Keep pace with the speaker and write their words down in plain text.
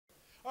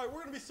All right,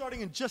 we're going to be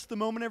starting in just a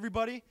moment,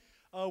 everybody.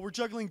 We're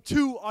juggling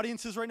two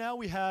audiences right now.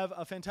 We have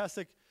a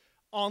fantastic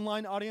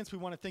online audience. We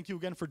want to thank you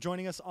again for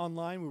joining us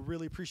online. We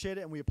really appreciate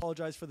it, and we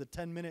apologize for the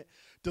 10-minute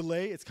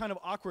delay. It's kind of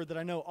awkward that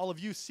I know all of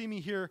you see me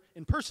here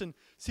in person,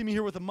 see me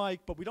here with a mic,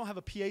 but we don't have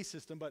a PA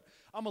system, but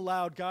I'm a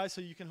loud guy, so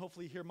you can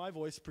hopefully hear my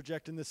voice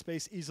project in this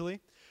space easily.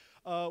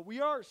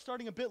 We are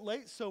starting a bit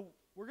late, so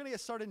we're going to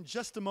get started in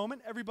just a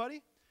moment,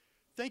 everybody.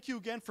 Thank you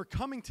again for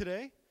coming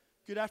today.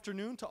 Good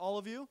afternoon to all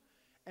of you.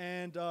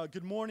 And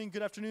good morning,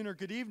 good afternoon, or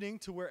good evening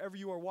to wherever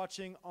you are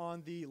watching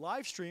on the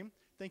live stream.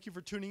 Thank you for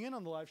tuning in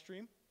on the live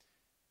stream.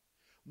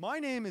 My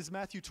name is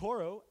Matthew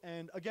Toro,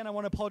 and again, I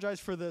want to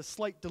apologize for the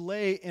slight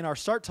delay in our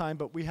start time,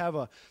 but we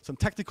have some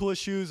technical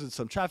issues and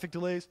some traffic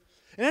delays.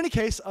 In any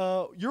case,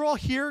 you're all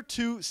here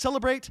to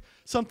celebrate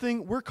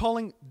something we're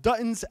calling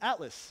Dutton's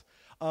Atlas.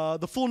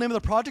 The full name of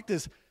the project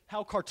is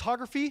How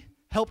Cartography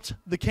Helped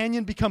the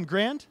Canyon Become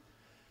Grand.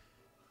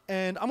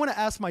 And I'm going to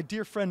ask my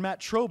dear friend Matt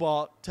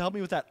Trobaugh to help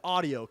me with that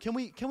audio. Can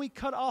we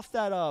cut off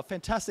that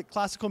fantastic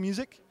classical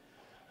music?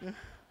 Yeah.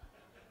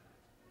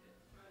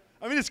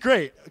 I mean, it's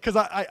great, because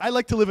I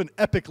like to live an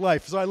epic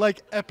life, so I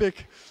like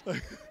epic,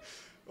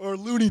 or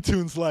Looney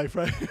Tunes life,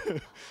 right?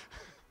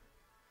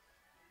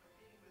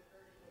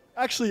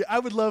 Actually, I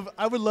would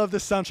love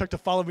this soundtrack to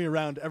follow me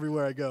around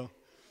everywhere I go.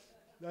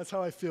 That's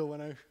how I feel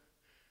when I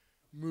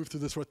move through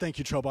this world. Thank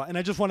you, Trobaugh. And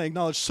I just want to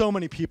acknowledge so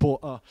many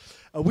people.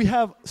 We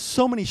have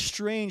so many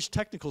strange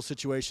technical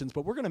situations,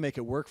 but we're going to make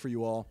it work for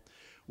you all.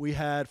 We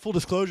had, full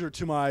disclosure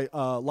to my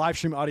live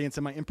stream audience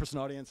and my in-person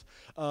audience,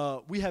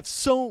 we have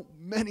so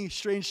many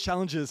strange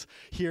challenges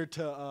here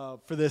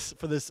for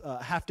this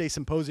half-day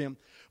symposium.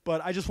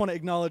 But I just want to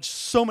acknowledge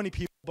so many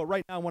people. But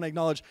right now I want to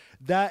acknowledge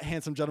that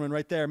handsome gentleman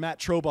right there, Matt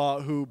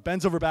Trobaugh, who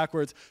bends over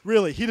backwards.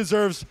 Really, he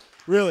deserves,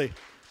 really.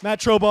 Matt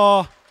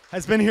Trobaugh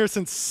has been here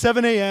since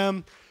 7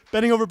 a.m.,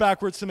 bending over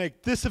backwards to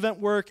make this event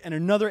work and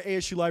another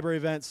ASU library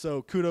event,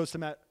 so kudos to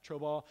Matt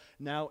Trobaugh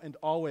now and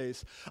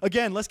always.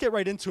 Again, let's get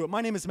right into it.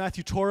 My name is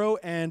Matthew Toro,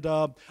 and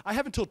I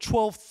have until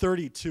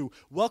 12:30 to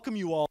welcome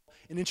you all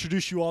and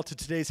introduce you all to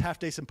today's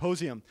half-day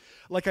symposium.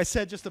 Like I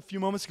said just a few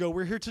moments ago,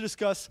 we're here to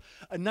discuss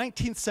a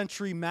 19th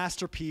century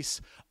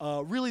masterpiece,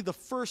 really the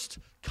first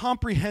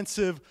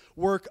comprehensive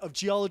work of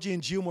geology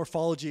and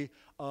geomorphology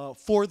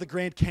for the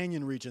Grand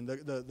Canyon region,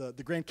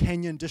 the Grand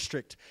Canyon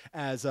District,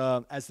 as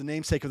the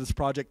namesake of this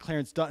project,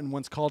 Clarence Dutton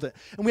once called it.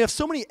 And we have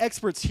so many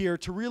experts here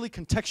to really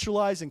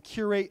contextualize and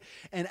curate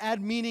and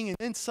add meaning and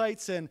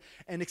insights and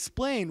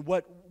explain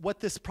what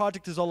this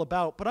project is all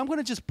about. But I'm going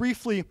to just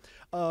briefly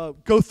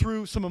go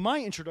through some of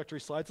my introductory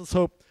slides. Let's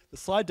hope the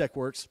slide deck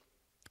works.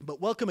 But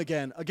welcome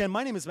again. Again,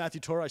 my name is Matthew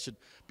Toro. I should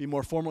be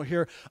more formal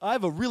here. I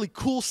have a really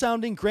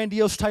cool-sounding,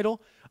 grandiose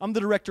title. I'm the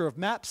Director of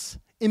Maps,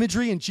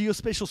 Imagery, and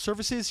Geospatial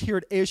Services here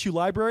at ASU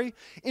Library.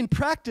 In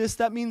practice,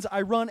 that means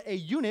I run a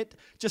unit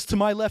just to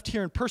my left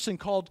here in person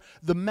called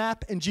the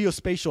Map and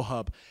Geospatial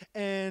Hub.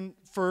 And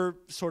for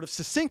sort of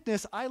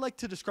succinctness, I like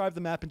to describe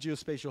the Map and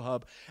Geospatial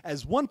Hub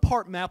as one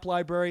part map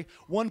library,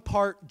 one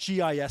part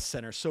GIS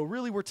center. So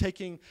really we're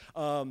taking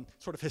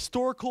sort of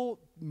historical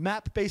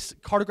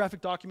map-based cartographic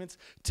documents,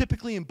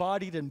 typically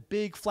embodied in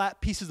big flat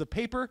pieces of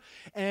paper,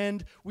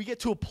 and we get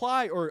to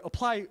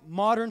apply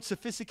modern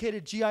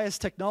sophisticated GIS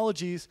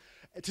technologies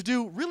to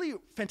do really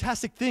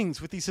fantastic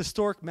things with these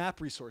historic map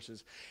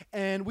resources.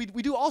 And we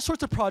do all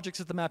sorts of projects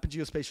at the Map and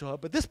Geospatial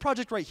Hub, but this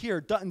project right here,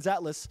 Dutton's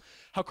Atlas,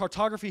 How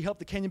Cartography Helped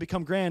the Canyon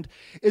Become Grand,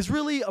 is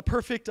really a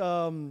perfect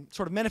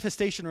sort of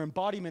manifestation or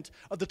embodiment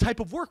of the type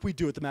of work we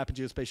do at the Map and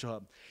Geospatial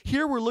Hub.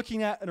 Here we're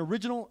looking at an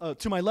original,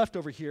 to my left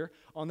over here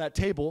on that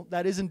table,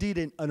 that is indeed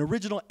an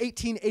original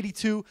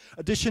 1882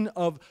 edition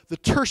of the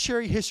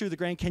Tertiary History of the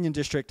Grand Canyon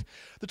District.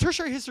 The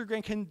Tertiary History of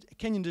the Grand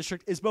Canyon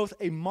District is both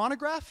a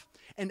monograph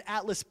and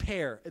atlas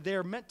pair. They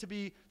are meant to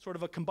be sort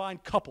of a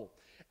combined couple.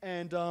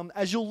 And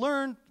as you'll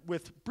learn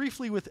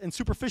briefly and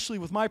superficially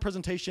with my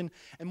presentation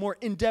and more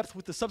in-depth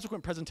with the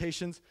subsequent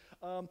presentations,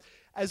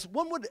 as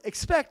one would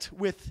expect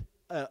with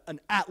an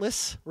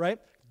atlas, right,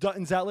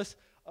 Dutton's Atlas,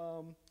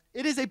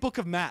 it is a book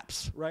of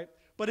maps, right?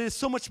 But it is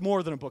so much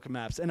more than a book of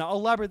maps, and I'll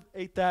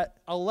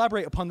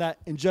elaborate upon that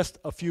in just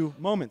a few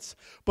moments.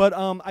 But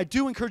I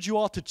do encourage you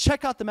all to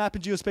check out the Map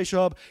and Geospatial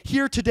Hub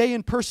here today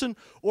in person,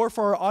 or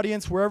for our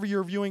audience, wherever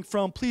you're viewing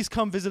from, please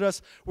come visit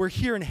us. We're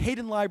here in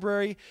Hayden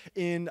Library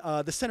in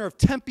the center of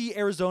Tempe,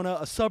 Arizona,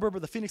 a suburb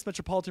of the Phoenix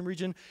metropolitan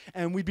region,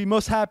 and we'd be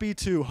most happy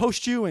to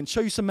host you and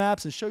show you some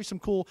maps and show you some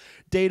cool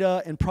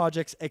data and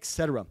projects,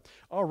 etc.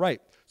 All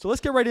right, so let's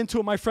get right into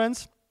it, my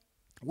friends.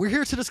 We're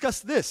here to discuss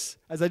this,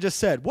 as I just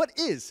said. What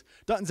is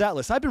Dutton's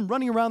Atlas? I've been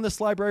running around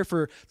this library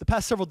for the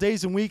past several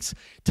days and weeks,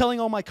 telling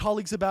all my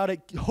colleagues about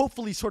it,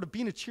 hopefully sort of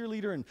being a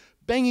cheerleader and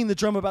banging the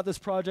drum about this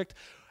project.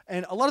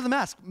 And a lot of them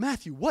ask,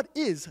 Matthew, what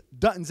is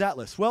Dutton's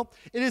Atlas? Well,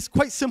 it is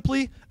quite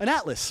simply an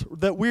atlas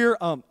that we're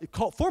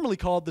formerly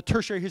called the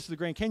Tertiary History of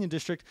the Grand Canyon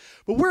District,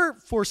 but we're,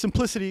 for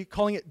simplicity,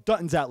 calling it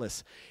Dutton's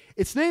Atlas.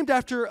 It's named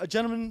after a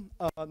gentleman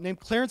named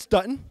Clarence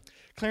Dutton,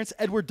 Clarence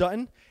Edward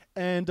Dutton.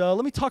 And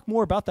let me talk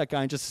more about that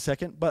guy in just a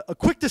second. But a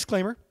quick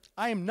disclaimer,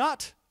 I am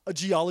not a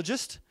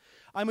geologist.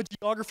 I'm a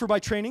geographer by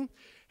training,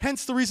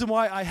 hence the reason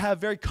why I have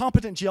very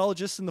competent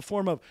geologists in the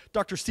form of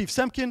Dr. Steve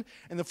Semkin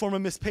and the form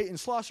of Miss Peyton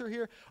Schlosser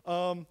here.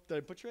 Did I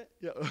butcher it?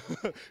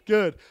 Yeah,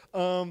 good.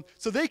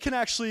 So they can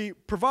actually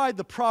provide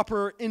the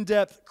proper,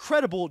 in-depth,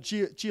 credible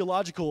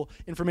geological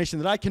information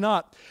that I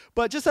cannot.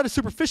 But just at a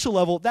superficial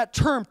level, that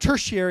term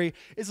tertiary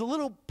is a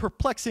little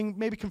perplexing,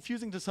 maybe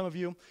confusing to some of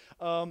you.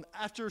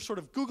 After sort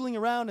of Googling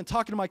around and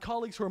talking to my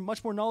colleagues who are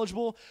much more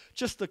knowledgeable,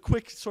 just the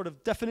quick sort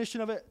of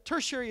definition of it,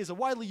 tertiary is a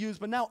widely used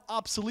but now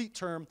obsolete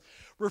term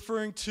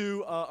referring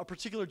to a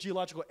particular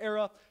geological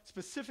era.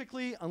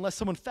 Specifically, unless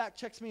someone fact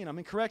checks me and I'm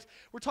incorrect,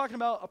 we're talking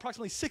about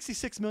approximately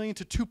 66 million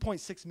to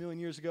 2.6 million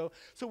years ago.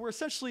 So we're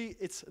essentially,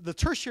 the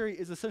tertiary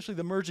is essentially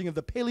the merging of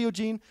the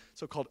Paleogene,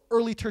 so-called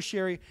early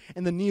tertiary,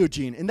 and the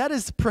Neogene. And that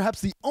is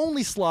perhaps the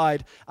only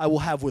slide I will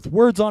have with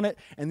words on it,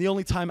 and the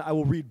only time I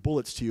will read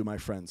bullets to you, my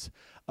friends.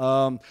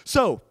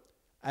 So,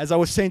 as I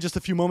was saying just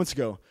a few moments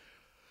ago,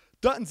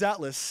 Dutton's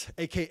Atlas,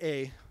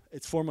 aka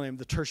its formal name,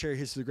 the Tertiary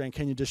History of the Grand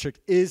Canyon District,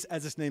 is,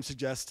 as its name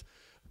suggests,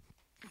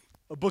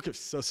 a book of,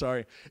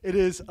 it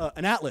is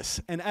an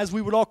atlas. And as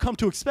we would all come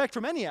to expect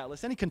from any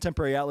atlas, any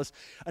contemporary atlas,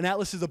 an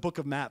atlas is a book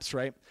of maps,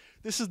 right?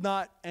 This is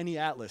not any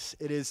atlas.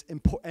 It is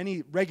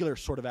any regular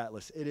sort of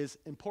atlas. It is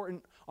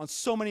important on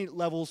so many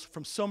levels,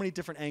 from so many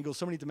different angles,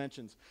 so many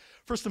dimensions.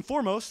 First and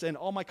foremost, and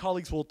all my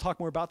colleagues will talk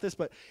more about this,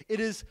 but it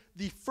is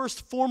the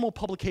first formal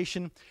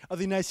publication of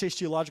the United States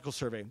Geological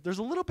Survey. There's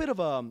a little bit of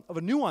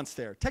a nuance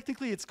there.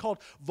 Technically, it's called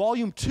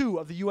Volume 2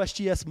 of the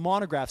USGS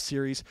Monograph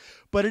series,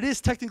 but it is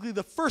technically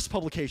the first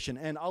publication,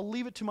 and I'll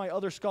leave it to my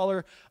other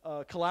scholar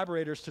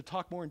collaborators to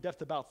talk more in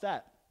depth about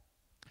that.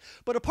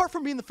 But apart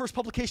from being the first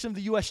publication of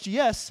the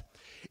USGS,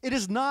 it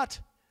is not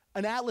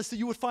an atlas that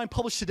you would find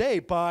published today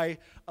by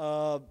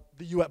the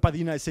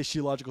United States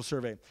Geological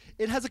Survey.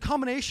 It has a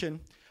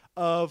combination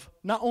of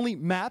not only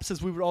maps,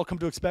 as we would all come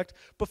to expect,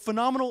 but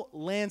phenomenal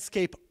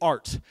landscape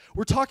art.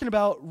 We're talking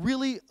about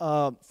really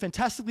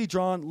fantastically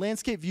drawn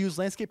landscape views,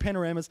 landscape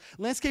panoramas,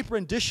 landscape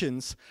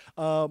renditions,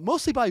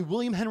 mostly by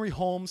William Henry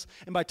Holmes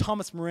and by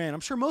Thomas Moran.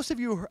 I'm sure most of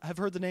you have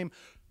heard the name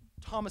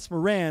Thomas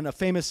Moran, a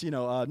famous,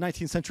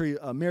 19th century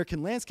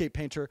American landscape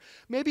painter.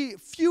 Maybe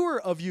fewer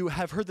of you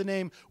have heard the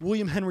name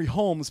William Henry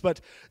Holmes,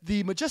 but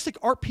the majestic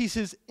art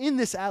pieces in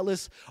this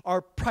atlas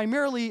are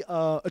primarily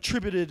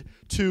attributed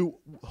to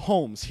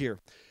Holmes here.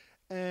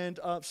 And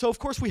so, of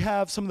course, we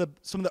have some of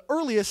the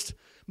earliest,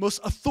 most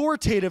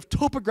authoritative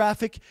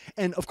topographic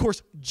and, of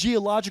course,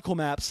 geological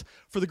maps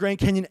for the Grand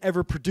Canyon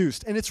ever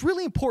produced. And it's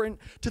really important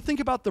to think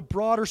about the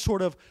broader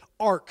sort of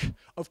arc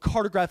of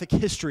cartographic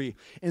history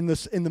in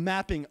the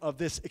mapping of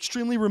this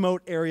extremely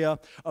remote area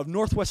of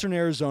northwestern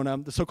Arizona,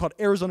 the so-called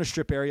Arizona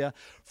Strip area,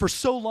 for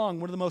so long,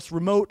 one of the most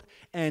remote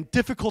and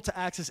difficult to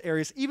access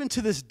areas, even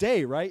to this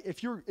day, right?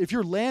 If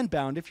you're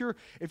land-bound, if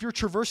you're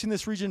traversing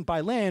this region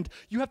by land,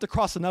 you have to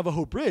cross the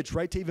Navajo Bridge,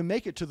 right, to even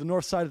make it to the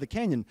north side of the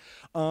canyon.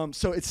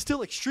 So it's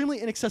still extremely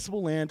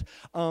inaccessible land.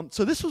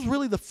 So this was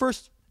really the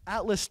first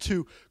atlas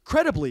to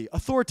credibly,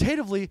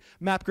 authoritatively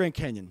map Grand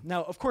Canyon.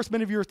 Now, of course,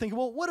 many of you are thinking,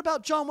 well, what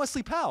about John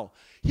Wesley Powell?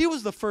 He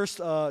was the first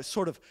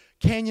sort of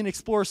canyon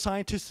explorer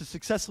scientist to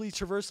successfully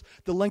traverse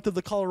the length of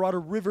the Colorado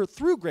River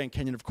through Grand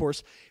Canyon, of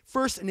course.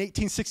 First in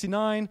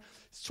 1869,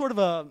 sort of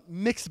a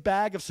mixed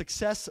bag of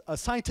success, a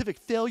scientific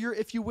failure,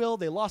 if you will.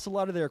 They lost a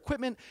lot of their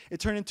equipment. It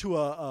turned into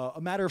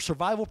a matter of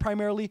survival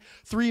primarily.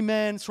 3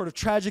 men sort of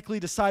tragically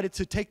decided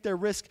to take their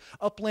risk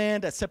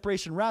upland at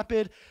Separation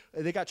Rapid.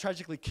 They got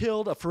tragically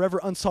killed, a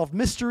forever unsolved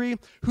mystery.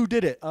 Who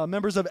did it?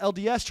 Members of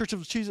LDS, Church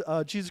of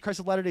Jesus Christ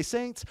of Latter-day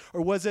Saints,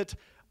 or was it,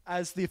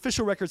 as the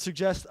official record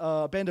suggests,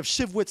 a band of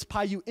Shivwits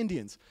Paiute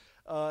Indians?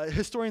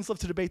 Historians love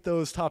to debate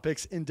those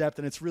topics in depth,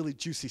 and it's really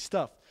juicy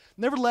stuff.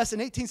 Nevertheless, in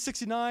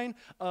 1869,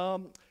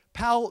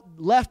 Powell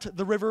left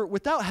the river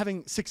without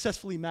having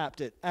successfully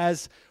mapped it,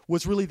 as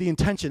was really the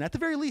intention. At the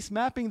very least,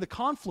 mapping the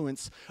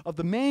confluence of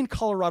the main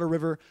Colorado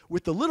River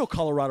with the Little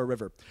Colorado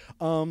River.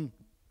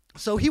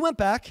 So he went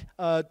back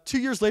 2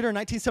 years later, in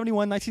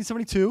 1971,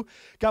 1972,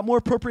 got more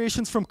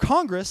appropriations from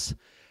Congress.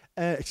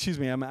 Excuse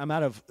me, I'm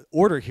out of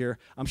order here.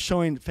 I'm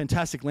showing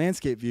fantastic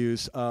landscape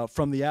views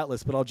from the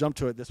atlas, but I'll jump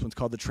to it. This one's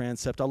called the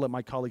Transept. I'll let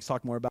my colleagues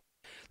talk more about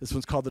it. This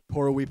one's called the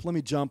Toro Weep. Let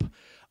me jump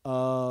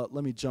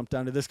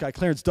down to this guy,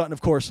 Clarence Dutton,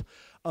 of course.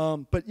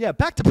 But yeah,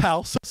 back to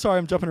Powell. So sorry,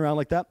 I'm jumping around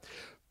like that.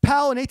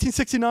 Powell in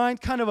 1869,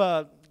 kind of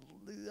a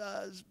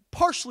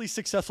partially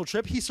successful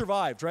trip. He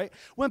survived, right?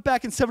 Went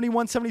back in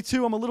 71,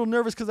 72. I'm a little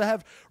nervous because I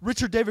have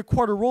Richard David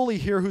Quartaroli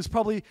here, who's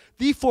probably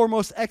the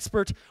foremost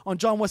expert on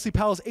John Wesley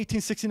Powell's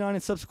 1869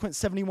 and subsequent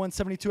 71,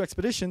 72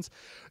 expeditions.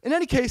 In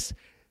any case,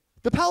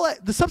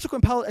 the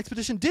subsequent Powell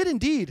expedition did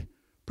indeed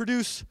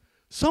produce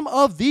some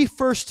of the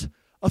first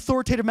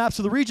authoritative maps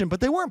of the region, but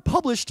they weren't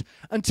published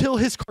until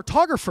his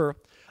cartographer,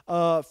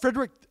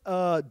 Frederick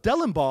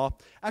Dellenbaugh,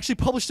 actually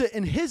published it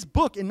in his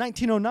book in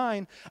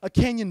 1909, A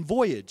Canyon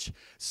Voyage.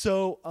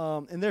 So,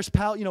 and there's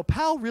Powell.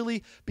 Powell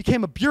really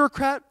became a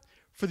bureaucrat,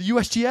 for the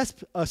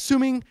USGS,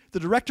 assuming the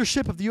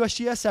directorship of the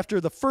USGS after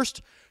the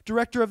first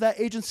director of that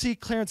agency,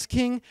 Clarence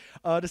King,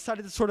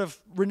 decided to sort of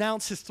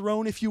renounce his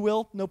throne, if you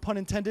will, no pun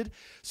intended.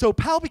 So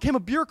Powell became a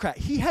bureaucrat.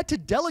 He had to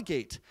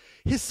delegate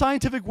his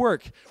scientific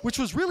work, which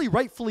was really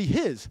rightfully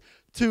his,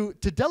 to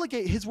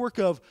delegate his work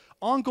of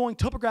ongoing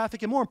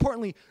topographic and, more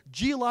importantly,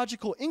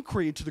 geological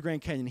inquiry into the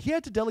Grand Canyon. He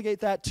had to delegate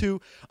that to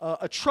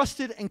a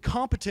trusted and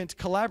competent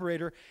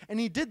collaborator, and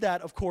he did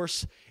that, of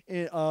course,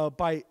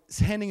 by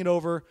handing it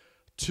over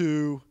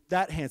to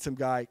that handsome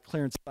guy,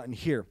 Clarence Dutton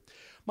here.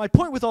 My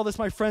point with all this,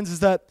 my friends,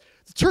 is that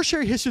the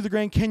tertiary history of the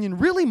Grand Canyon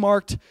really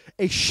marked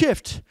a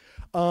shift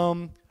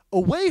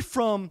away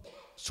from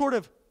sort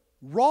of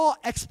raw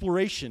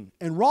exploration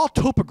and raw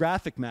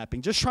topographic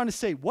mapping, just trying to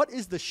say, what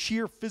is the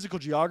sheer physical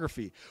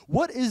geography?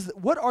 What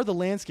are the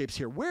landscapes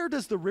here? Where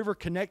does the river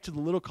connect to the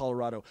Little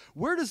Colorado?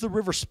 Where does the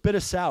river spit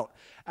us out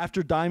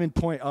after Diamond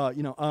Point,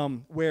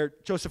 where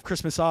Joseph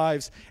Christmas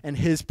Ives and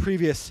his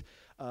previous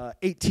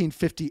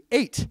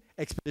 1858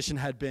 expedition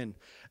had been?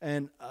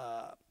 And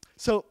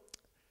so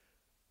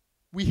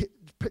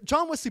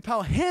John Wesley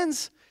Powell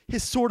hands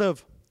his sort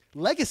of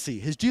legacy,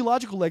 his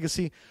geological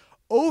legacy,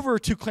 over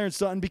to Clarence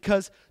Dutton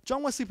because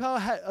John Wesley Powell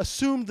had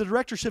assumed the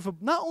directorship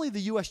of not only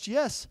the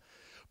USGS,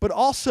 but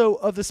also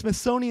of the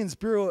Smithsonian's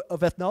Bureau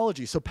of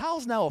Ethnology. So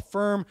Powell's now a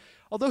firm,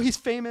 although he's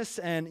famous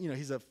and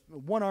he's a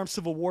one-armed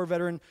Civil War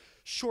veteran,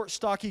 short,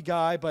 stocky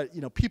guy, but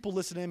people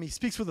listen to him. He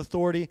speaks with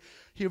authority.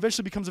 He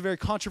eventually becomes a very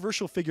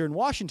controversial figure in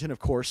Washington, of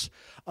course.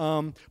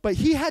 But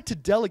he had to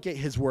delegate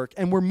his work,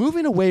 and we're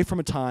moving away from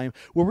a time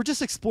where we're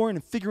just exploring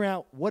and figuring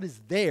out what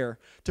is there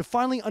to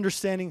finally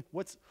understanding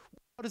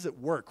how does it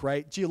work,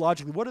 right?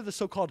 Geologically, what are the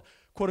so-called,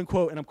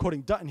 quote-unquote, and I'm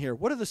quoting Dutton here,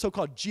 what are the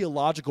so-called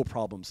geological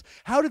problems?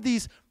 How did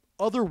these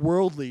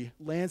otherworldly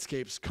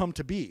landscapes come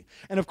to be?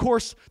 And of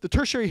course, the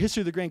Tertiary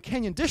History of the Grand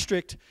Canyon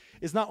District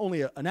is not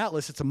only an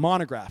atlas, it's a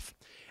monograph.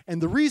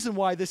 And the reason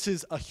why this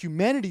is a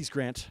humanities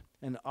grant,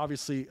 and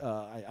obviously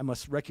I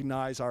must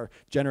recognize our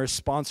generous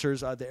sponsors,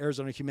 the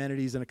Arizona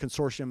Humanities and a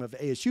consortium of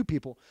ASU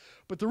people,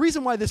 but the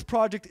reason why this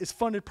project is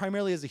funded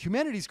primarily as a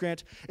humanities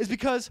grant is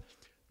because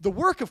the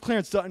work of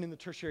Clarence Dutton in the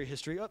tertiary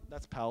history,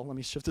 that's Powell, let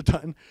me shift to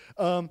Dutton,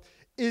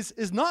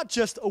 is not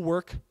just a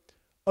work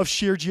of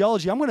sheer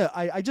geology.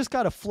 I just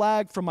got a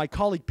flag from my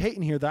colleague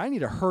Peyton here that I need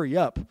to hurry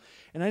up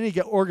and I need to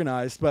get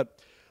organized. But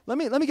let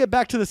me get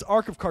back to this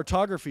arc of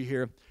cartography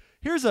here.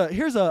 Here's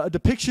a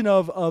depiction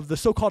of the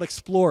so-called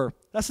explorer.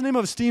 That's the name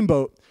of a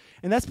steamboat,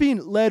 and that's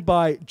being led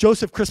by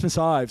Joseph Christmas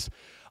Ives,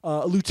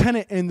 a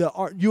lieutenant in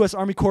the U.S.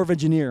 Army Corps of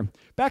Engineers.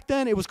 Back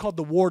then, it was called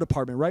the War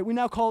Department, right? We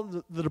now call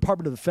it the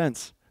Department of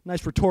Defense.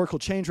 Nice rhetorical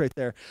change right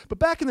there. But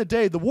back in the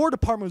day, the War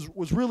Department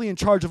was really in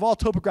charge of all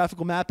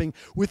topographical mapping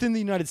within the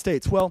United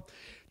States. Well,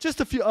 just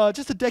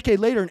a decade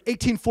later, in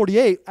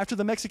 1848, after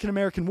the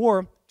Mexican-American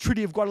War,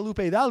 Treaty of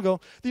Guadalupe Hidalgo,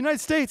 the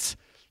United States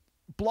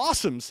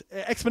blossoms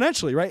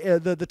exponentially,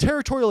 right? The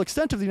territorial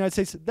extent of the United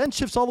States then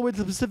shifts all the way to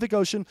the Pacific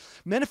Ocean.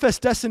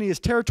 Manifest Destiny is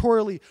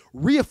territorially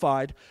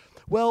reified.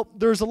 Well,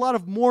 there's a lot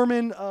of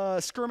Mormon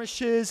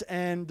skirmishes,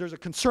 and there's a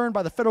concern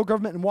by the federal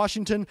government in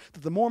Washington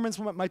that the Mormons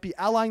might be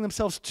allying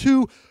themselves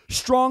too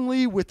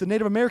strongly with the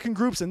Native American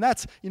groups, and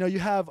that's, you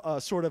have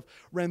sort of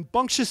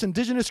rambunctious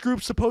indigenous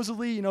groups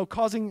supposedly,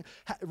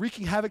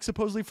 wreaking havoc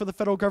supposedly for the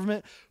federal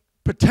government,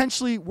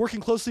 potentially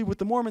working closely with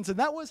the Mormons, and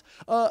that was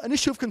an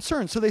issue of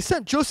concern. So they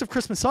sent Joseph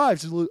Christmas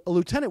Ives, a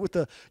lieutenant with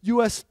the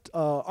U.S.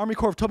 Army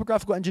Corps of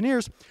Topographical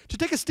Engineers, to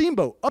take a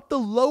steamboat up the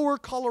lower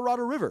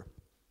Colorado River.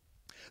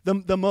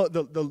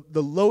 The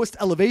lowest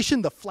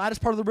elevation, the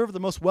flattest part of the river, the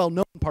most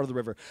well-known part of the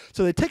river.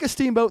 So they take a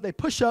steamboat, they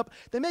push up,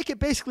 they make it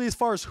basically as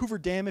far as Hoover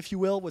Dam, if you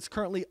will, what's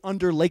currently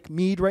under Lake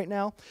Mead right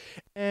now.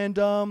 And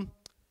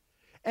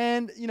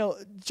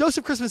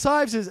Joseph Christmas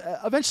Ives is,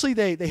 eventually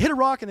they hit a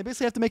rock and they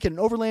basically have to make it an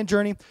overland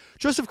journey.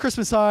 Joseph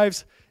Christmas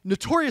Ives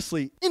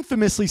notoriously,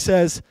 infamously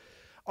says,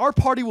 our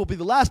party will be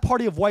the last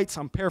party of whites,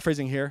 I'm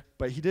paraphrasing here,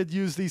 but he did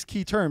use these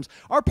key terms.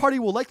 Our party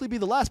will likely be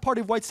the last party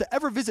of whites to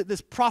ever visit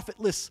this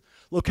profitless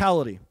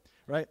locality,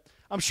 right?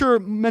 I'm sure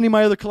many of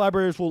my other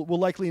collaborators will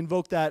likely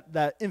invoke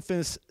that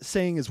infamous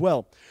saying as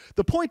well.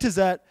 The point is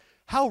that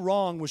how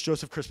wrong was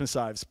Joseph Christmas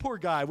Ives? Poor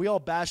guy. We all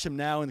bash him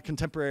now in the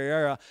contemporary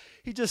era.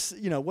 He just,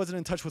 wasn't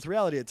in touch with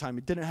reality at the time.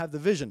 He didn't have the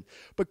vision.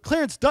 But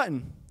Clarence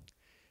Dutton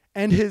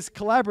and his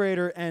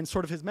collaborator and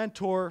sort of his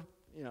mentor,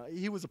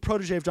 he was a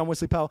protege of John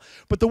Wesley Powell.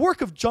 But the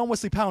work of John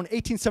Wesley Powell in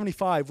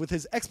 1875 with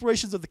his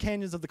explorations of the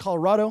canyons of the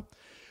Colorado,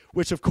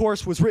 which of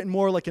course was written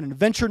more like an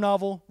adventure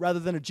novel rather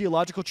than a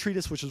geological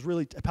treatise, which was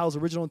really Powell's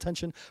original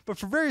intention. But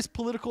for various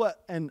political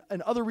and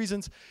other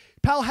reasons,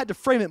 Powell had to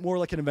frame it more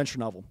like an adventure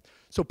novel.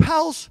 So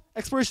Powell's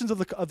explorations of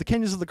the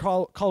canyons of the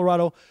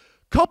Colorado,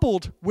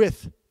 coupled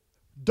with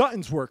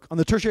Dutton's work on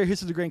the Tertiary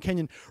History of the Grand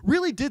Canyon,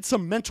 really did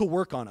some mental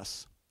work on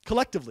us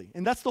collectively.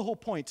 And that's the whole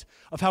point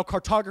of how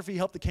cartography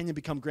helped the canyon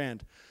become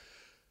grand.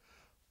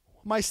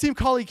 My esteemed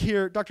colleague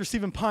here, Dr.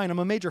 Stephen Pine, I'm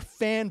a major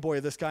fanboy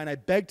of this guy, and I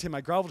begged him,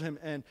 I groveled him,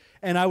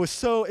 and I was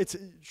so, it's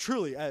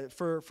truly,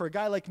 for a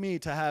guy like me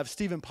to have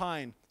Stephen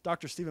Pine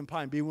Dr. Stephen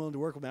Pine being willing to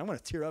work with me. I'm going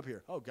to tear up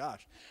here. Oh,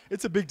 gosh.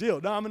 It's a big deal.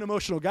 No, I'm an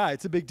emotional guy.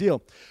 It's a big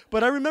deal.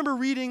 But I remember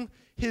reading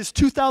his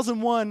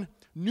 2001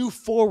 new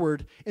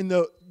foreword in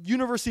the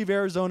University of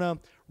Arizona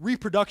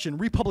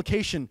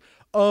republication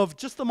of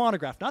just the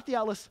monograph, not the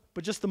atlas,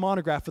 but just the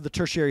monograph of the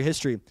tertiary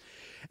history.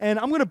 And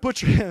I'm going to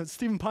butcher him.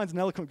 Stephen Pine's an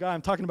eloquent guy.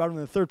 I'm talking about him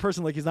in the third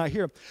person like he's not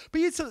here.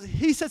 But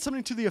he said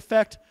something to the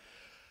effect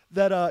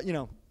that,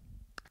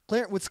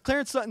 what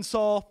Clarence Dutton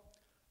saw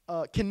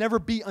can never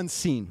be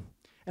unseen.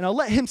 And I'll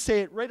let him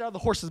say it right out of the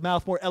horse's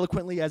mouth more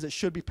eloquently as it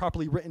should be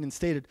properly written and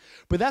stated.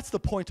 But that's the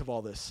point of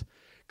all this.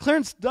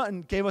 Clarence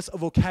Dutton gave us a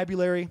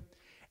vocabulary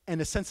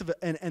and a sense of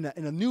and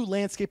a new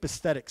landscape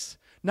aesthetics,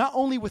 not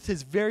only with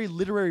his very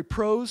literary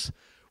prose,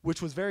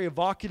 which was very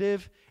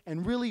evocative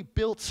and really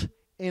built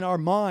in our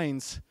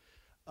minds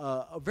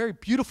a very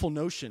beautiful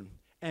notion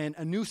and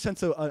a new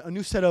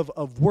set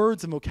of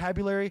words and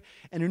vocabulary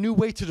and a new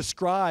way to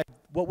describe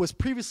what was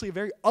previously a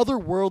very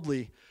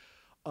otherworldly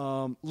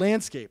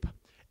landscape.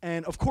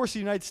 And of course, the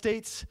United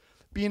States,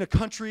 being a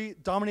country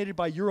dominated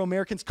by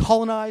Euro-Americans,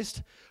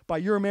 colonized by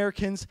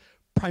Euro-Americans,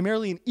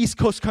 primarily an East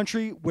Coast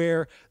country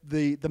where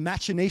the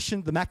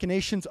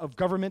machinations of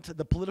government,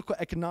 the political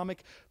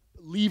economic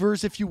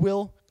levers, if you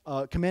will,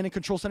 command and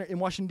control center in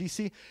Washington,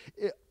 D.C.,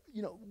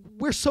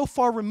 we're so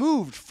far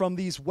removed from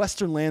these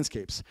Western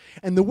landscapes.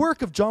 And the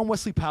work of John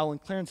Wesley Powell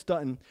and Clarence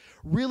Dutton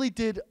really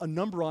did a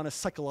number on us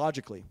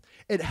psychologically.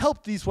 It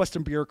helped these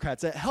Western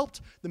bureaucrats. It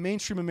helped the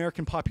mainstream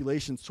American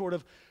population sort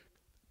of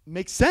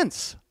make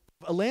sense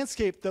of a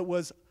landscape that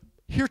was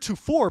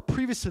heretofore,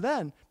 previous to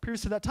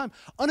that time,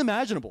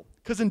 unimaginable.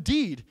 Because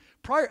indeed,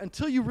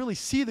 until you really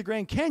see the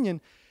Grand Canyon,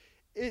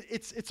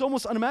 it's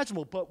almost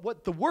unimaginable. But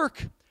what the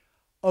work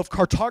of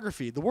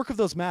cartography, the work of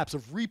those maps,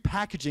 of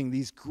repackaging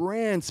these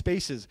grand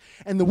spaces,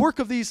 and the work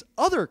of these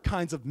other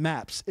kinds of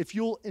maps, if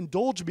you'll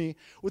indulge me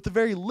with the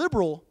very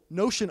liberal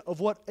notion of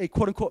what a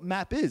quote-unquote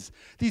map is,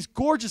 these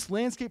gorgeous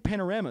landscape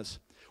panoramas.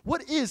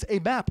 What is a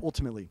map,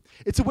 ultimately?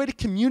 It's a way to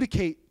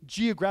communicate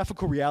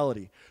geographical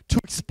reality, to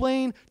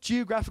explain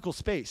geographical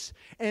space.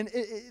 And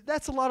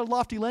that's a lot of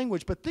lofty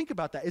language, but think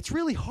about that. It's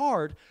really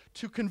hard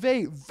to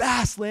convey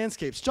vast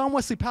landscapes. John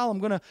Wesley Powell, I'm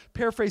going to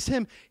paraphrase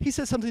him, he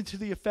said something to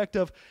the effect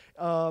of,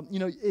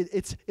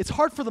 it's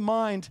hard for the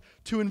mind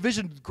to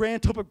envision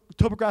grand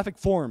topographic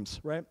forms,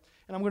 right?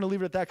 And I'm going to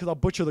leave it at that because I'll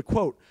butcher the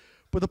quote.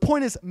 But the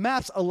point is,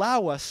 maps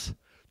allow us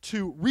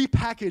to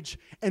repackage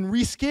and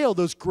rescale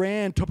those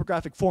grand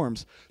topographic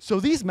forms. So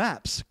these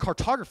maps,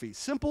 cartography,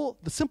 the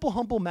simple,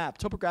 humble map,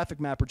 topographic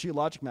map or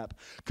geologic map,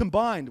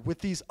 combined with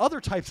these other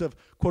types of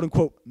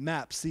quote-unquote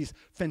maps, these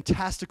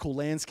fantastical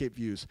landscape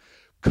views,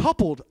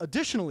 coupled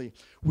additionally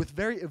with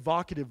very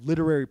evocative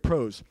literary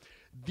prose,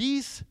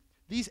 these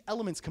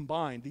elements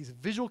combined, these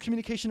visual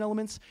communication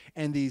elements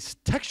and these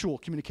textual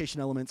communication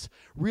elements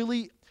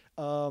really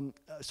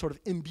sort of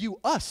imbue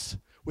us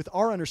with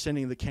our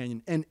understanding of the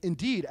canyon. And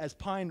indeed, as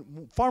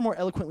Pine far more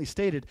eloquently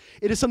stated,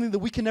 it is something that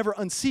we can never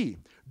unsee.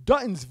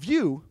 Dutton's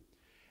view,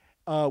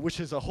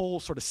 which is a whole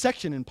sort of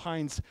section in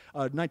Pine's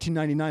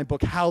 1999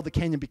 book, How the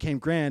Canyon Became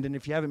Grand, and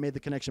if you haven't made the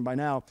connection by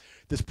now,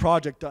 this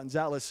project, Dutton's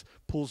Atlas,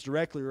 pulls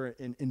directly or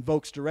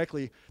invokes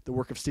directly the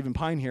work of Stephen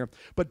Pine here.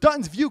 But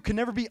Dutton's view can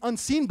never be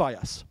unseen by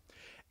us.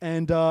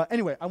 And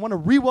anyway, I want to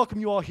re-welcome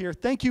you all here.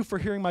 Thank you for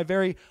hearing my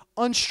very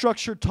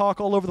unstructured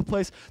talk all over the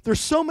place. There's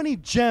so many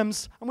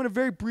gems. I'm going to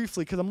very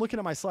briefly, because I'm looking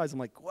at my slides, I'm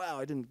like, wow,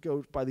 I didn't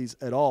go by these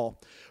at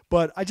all.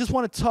 But I just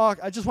want to talk,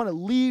 I just want to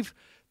leave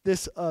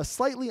this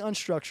slightly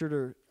unstructured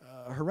or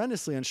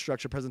horrendously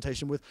unstructured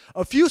presentation with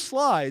a few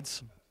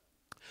slides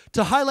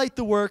to highlight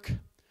the work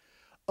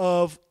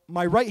of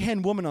my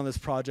right-hand woman on this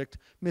project,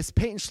 Miss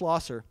Peyton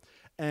Schlosser.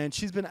 And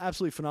she's been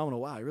absolutely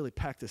phenomenal. Wow, I really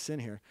packed this in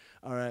here.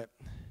 All right.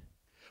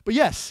 But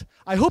yes,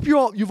 I hope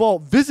you've all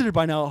visited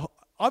by now.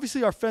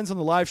 Obviously, our friends on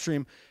the live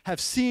stream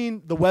have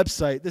seen the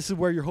website. This is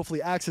where you're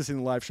hopefully accessing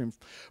the live stream.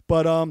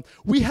 But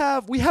we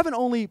haven't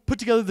only put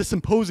together the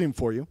symposium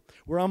for you,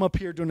 where I'm up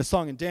here doing a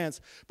song and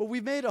dance, but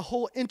we've made a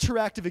whole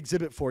interactive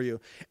exhibit for you.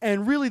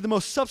 And really the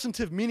most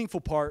substantive, meaningful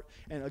part,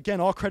 and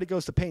again, all credit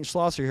goes to Peyton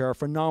Schlosser here, our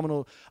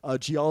phenomenal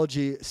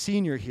geology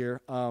senior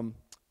here.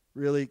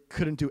 Really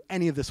couldn't do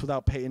any of this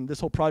without Peyton. This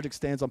whole project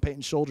stands on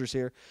Peyton's shoulders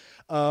here.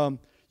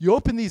 You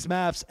open these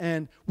maps,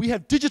 and we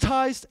have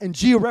digitized and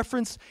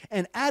georeferenced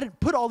and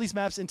put all these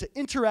maps into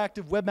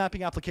interactive web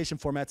mapping application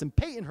formats. And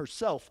Peyton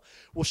herself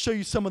will show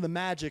you some of the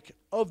magic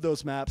of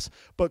those maps.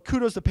 But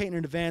kudos to Peyton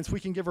in advance. We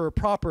can give her a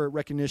proper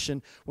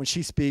recognition when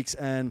she speaks,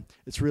 and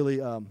it's really,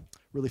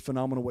 really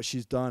phenomenal what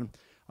she's done.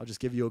 I'll just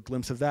give you a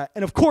glimpse of that.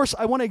 And of course,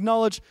 I want to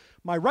acknowledge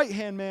my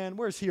right-hand man.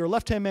 Where is he? Or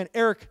left-hand man,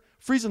 Eric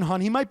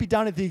Friesenhahn. He might be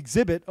down at the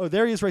exhibit. Oh,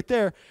 there he is right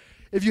there.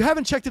 If you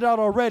haven't checked it out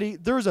already,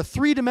 there's a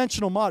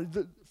three-dimensional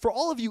model. For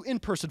all of you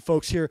in-person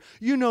folks here,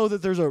 you know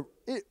that there's a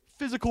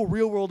physical,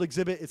 real-world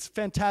exhibit. It's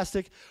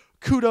fantastic.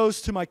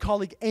 Kudos to my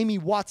colleague Amy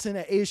Watson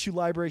at ASU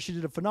Library. She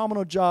did a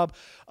phenomenal job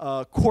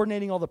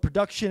coordinating all the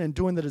production and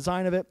doing the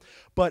design of it.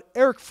 But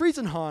Eric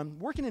Friesenhahn,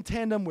 working in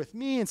tandem with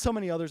me and so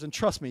many others, and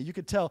trust me, you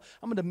could tell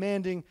I'm a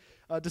demanding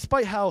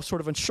despite how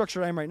sort of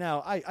unstructured I am right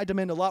now, I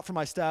demand a lot from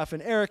my staff.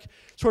 And Eric,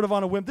 sort of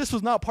on a whim, this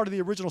was not part of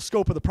the original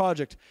scope of the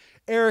project.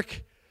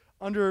 Eric,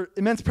 under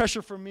immense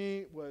pressure from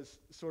me, was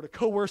sort of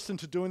coerced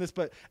into doing this.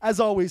 But as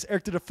always,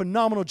 Eric did a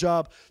phenomenal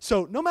job.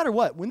 So no matter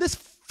what, when this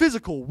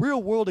physical,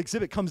 real-world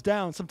exhibit comes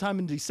down sometime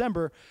in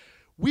December,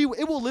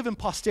 it will live in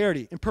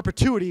posterity, in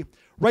perpetuity,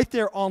 right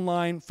there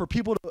online for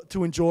people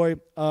to enjoy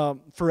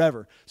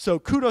forever. So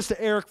kudos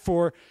to Eric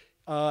for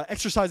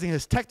exercising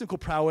his technical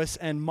prowess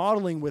and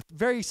modeling with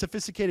very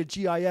sophisticated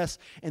GIS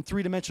and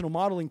three-dimensional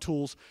modeling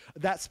tools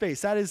that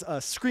space. That is a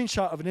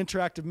screenshot of an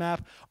interactive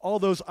map. All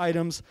those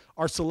items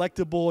are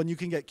selectable, and you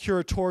can get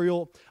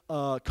curatorial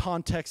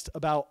context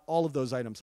about all of those items.